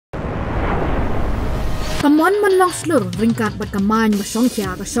Kamuan man long slur ringkat bat kamany masong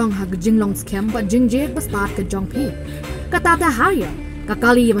kya ka shong ha jinglong scam bat jingje ba start ka jong pi. Katata harya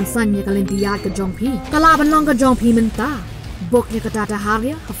kakali man sanya kalintiya ka jong pi. Kalaban long ka jong pi menta. Book ni katata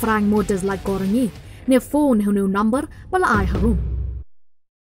harya ha frang motors like korangi. Ne phone hunu number bala ay harum.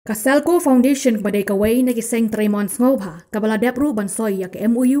 Ka Selco Foundation badai kawai na kiseng 3 months ngobha kabala depru bansoy yak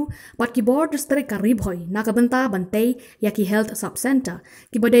MOU bat ki board district ka ribhoy nakabenta bantay yak ki health sub center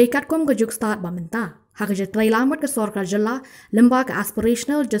ki badai katkom ka juk start bamenta hakaje trailamat ka sorkar jylla Lyngba ka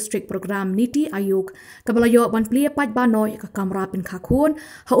aspirational district program niti ayuk kabala yo ban Plie pat banoy ka kamra Pynkha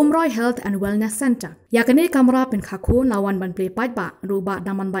ha Umroi health and wellness center yakane kamra Pynkha lawan ban Plie pat ba ruba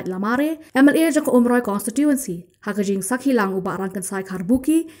daman bat lamare MLA jaka Umroi constituency hakajing Khylung uba rangkan sai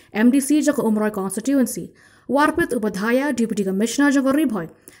karbuki MDC jaka Umroi constituency warpit upadhaya deputy commissioner jaka ribhoy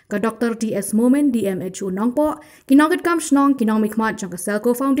ka Dr. TS Momen DMHU nongpo kinongit kam shnong kinong mikmat jaka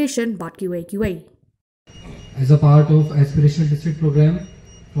Selco Foundation bat kiwe as a part of aspirational district program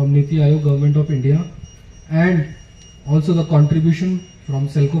from Niti Aayog Government of India and also the contribution from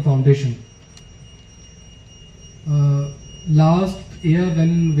Selco Foundation. Last year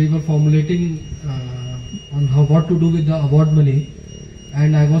when we were formulating on what to do with the award money,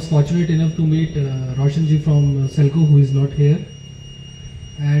 and I was fortunate enough to meet Roshanji from Selco, who is not here,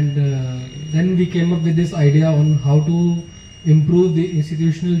 and then we came up with this idea on how to improve the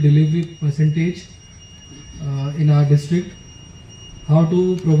institutional delivery percentage in our district, how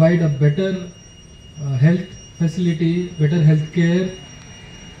to provide a better health facility, better health care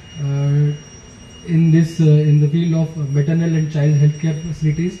in the field of maternal and child health care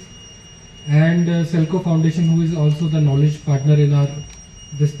facilities, and Selco Foundation, who is also the knowledge partner in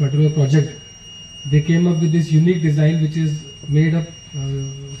this particular project, they came up with this unique design which is made up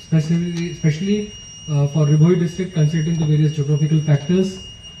especially for Ribhoi district, considering the various geographical factors,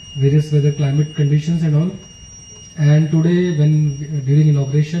 various weather climate conditions and all. And today, during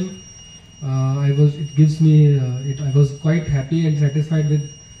inauguration, I was quite happy and satisfied with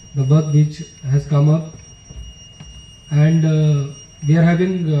the work which has come up, and we are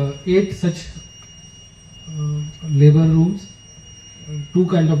having 8 such labor rooms, 2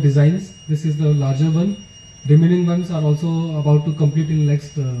 kind of designs. This is the larger one. Remaining ones are also about to complete in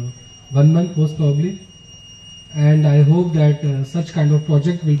next 1 month most probably, and I hope that such kind of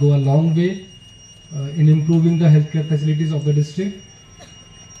project will go a long way in improving the healthcare facilities of the district,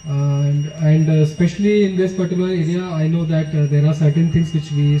 and especially in this particular area, I know that there are certain things which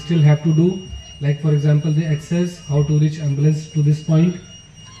we still have to do, like for example the access, how to reach ambulance to this point,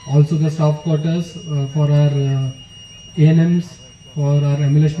 also the staff quarters for our ANMs, for our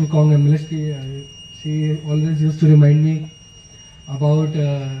MLHP Kong MLHP. She always used to remind me about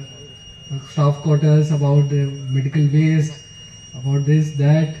staff quarters, about the medical waste, about this,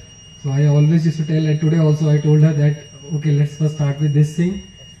 that. So I always used to tell, and today also I told her that, okay, let's first start with this thing,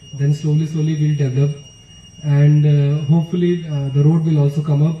 then slowly we'll develop, and hopefully the road will also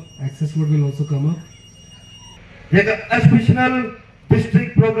come up, access road will also come up. Jaka aspirational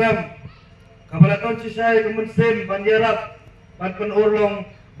district program, kabalaton sisay kumunsem banjarap, banpun urlong,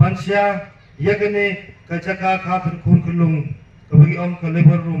 bansya, yakane kajaka kakun Khyllung, kabagi om ka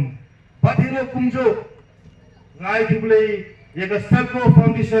labor room. Patiro kumjo, ngai dibulay Ïaka Selco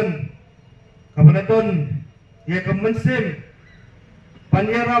Foundation, kabalaton, Ïaka mensem,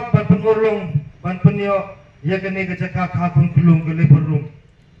 banjarap, banpun urlong, banpunyo, yakane kajaka kakun Khyllung ka labor room.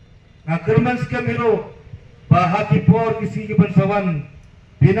 Ngakerman skamiro, bahaki por kisi bansawan,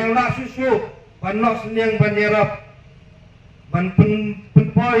 binang la susu, banok senyang banjarap, banpun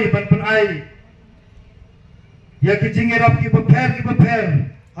poi, banpun ai, Ïaka jingerap ki beper,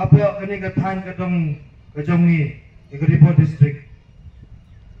 apa kene kathan kajongi, Ïaka Ribhoi district.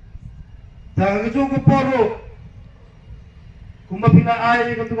 Dah kajo ko poro, kumapina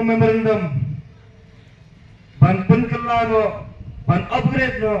ai kato ko memorandum, banpun kelano, ban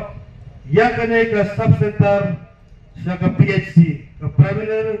upgrade no, Ïaka ne ka sub center, siya ka PHC, ka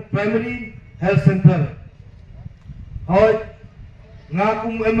primary health center. Hoy, nga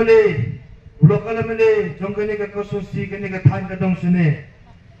kung MLA, local MLA, jong kani ka konstitusi kani ka than ka dong sine,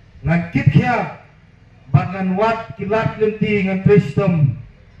 ngan kit kya, bat ngan wat kilat lenti ngan tristom,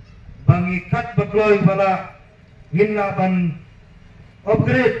 bangikat bakloy bala, nginla ban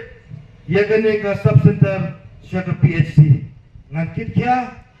upgrade, Ïaka ne ka sub center, siya ka PHC, ngan kit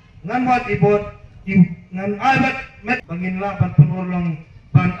kya, ngan wat ibot, ngan ayat met banginla ban penurlong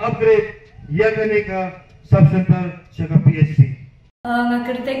ban upgrade, Ïaka ne ka sub center, siya ka PHC.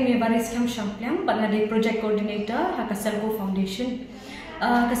 Ngakritek me baris kam shamplyang bana de project coordinator haka Selco Foundation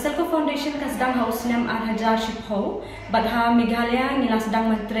Ke Selco Foundation ka sedang ha usnam arhajar shipho badha Meghalaya nila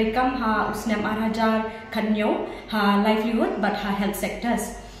sedang mentrekam ha usnam arhajar kanyo ha livelihood badha health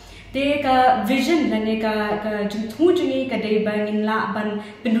sectors. Te ka vision lane ka jingthu jingi ka dei bangin la ban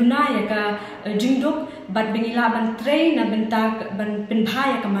penduna ya ka jingduk bad bengila ban train na bentak ban penbha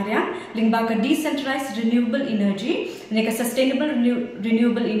ya kamarian Lyngba ka decentralized renewable energy ne ka sustainable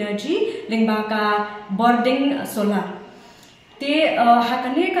renewable energy Lyngba ka boarding solar. Te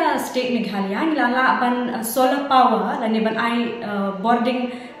hakane ka state Meghalaya nilala ban solar power lane ban ai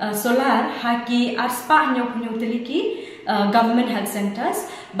boarding solar haki arspa nyok teliki government health centers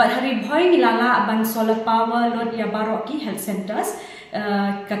but hari bhoi nilala ban solar power lot ya baroki health centers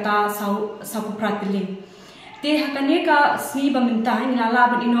kata sau pratiling. Te hakane ka sni baminta nilala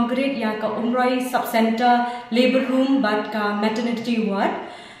ban inaugurate ya ka Umroi sub center labor room but ka maternity ward.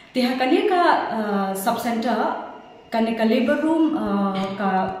 Te hakane ka sub center kane ka labor room ka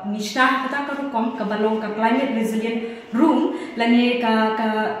nishna kata ka rukom ka balong ka climate resilient room lane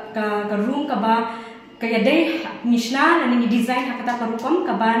ka room ka ba kaya day nishna lane ni design kata ka rukom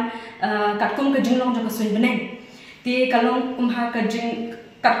ka ban katkum ka jinglong jaka sun beneng ti kalong kumha ka jing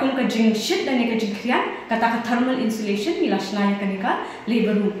katkum ka jing shit lane ka jing krian kata ka thermal insulation nilashna ya kane ka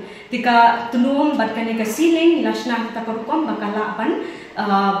labor room ti ka tunum bat kane ka ceiling nilashna kata ka rukom bakala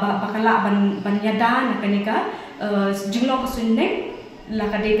ban yada na kane ka jinglong kasunne la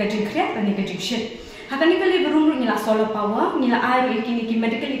kadai ka jingkriat ani ka jingshet hakani ka labor room nila solar power nila air ki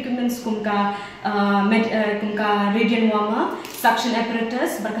medical equipments kum ka radiant warmer suction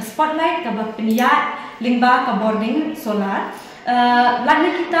apparatus berka spotlight ka peniat Lyngba ka boarding solar lagna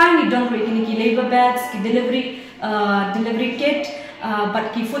kita ni don ro ki labor beds ki delivery kit but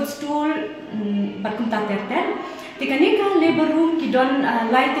ki footstool but kum ta terten tikane ka labor room ki don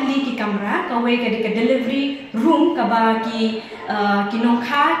lightly ki kamera ka we ka delivery room ka ba ki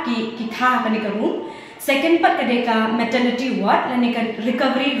nongkha ki kha kane ka room second part ka maternity ward lane ka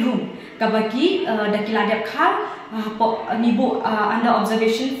recovery room ka ba ki dakila dep kha nibo under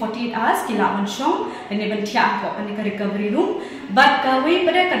observation 48 hours kila manshong lane ban thia ko kane ka recovery room but ka we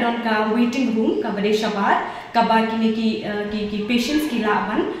pada ka don ka waiting room ka bade shabat ka ba ki patients kila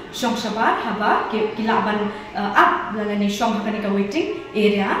ban shong shabat haba kila ban up lane shong kane ka waiting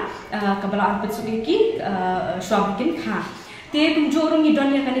area ka bala an petsuki ki shwabikin kha te kumjorong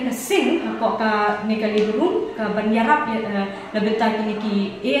idon ya kane ka sing ko ka ne ka labor room ka ban yarap na benta ki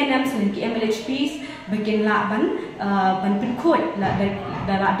ANMs ki MLHPs bagian la ban pinkhoi la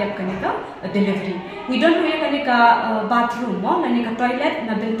dara adep kane ka delivery we don't know kane ka bathroom mo nane ka toilet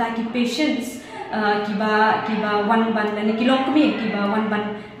na benta ki patients kiba one ban nane kilong kami kiba one ban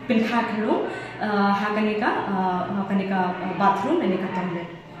Pynkha Khyllung hakane ka bathroom nane ka toilet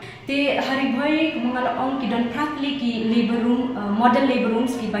te hari bhai mangal ong ki don practically ki labor room model labor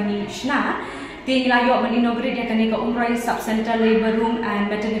rooms ki bani shna te ilayo man inaugurate ya kane ka Umroi sub center labor room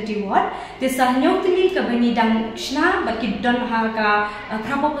and maternity ward te sahnyotli ka bani dang shna ba ki don ha ka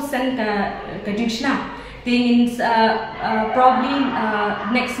 30% ka ding shna te in probably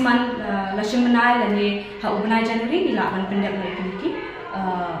next month lashmanai lane ha ubnai January nila man pendek lagi ki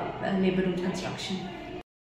labor room construction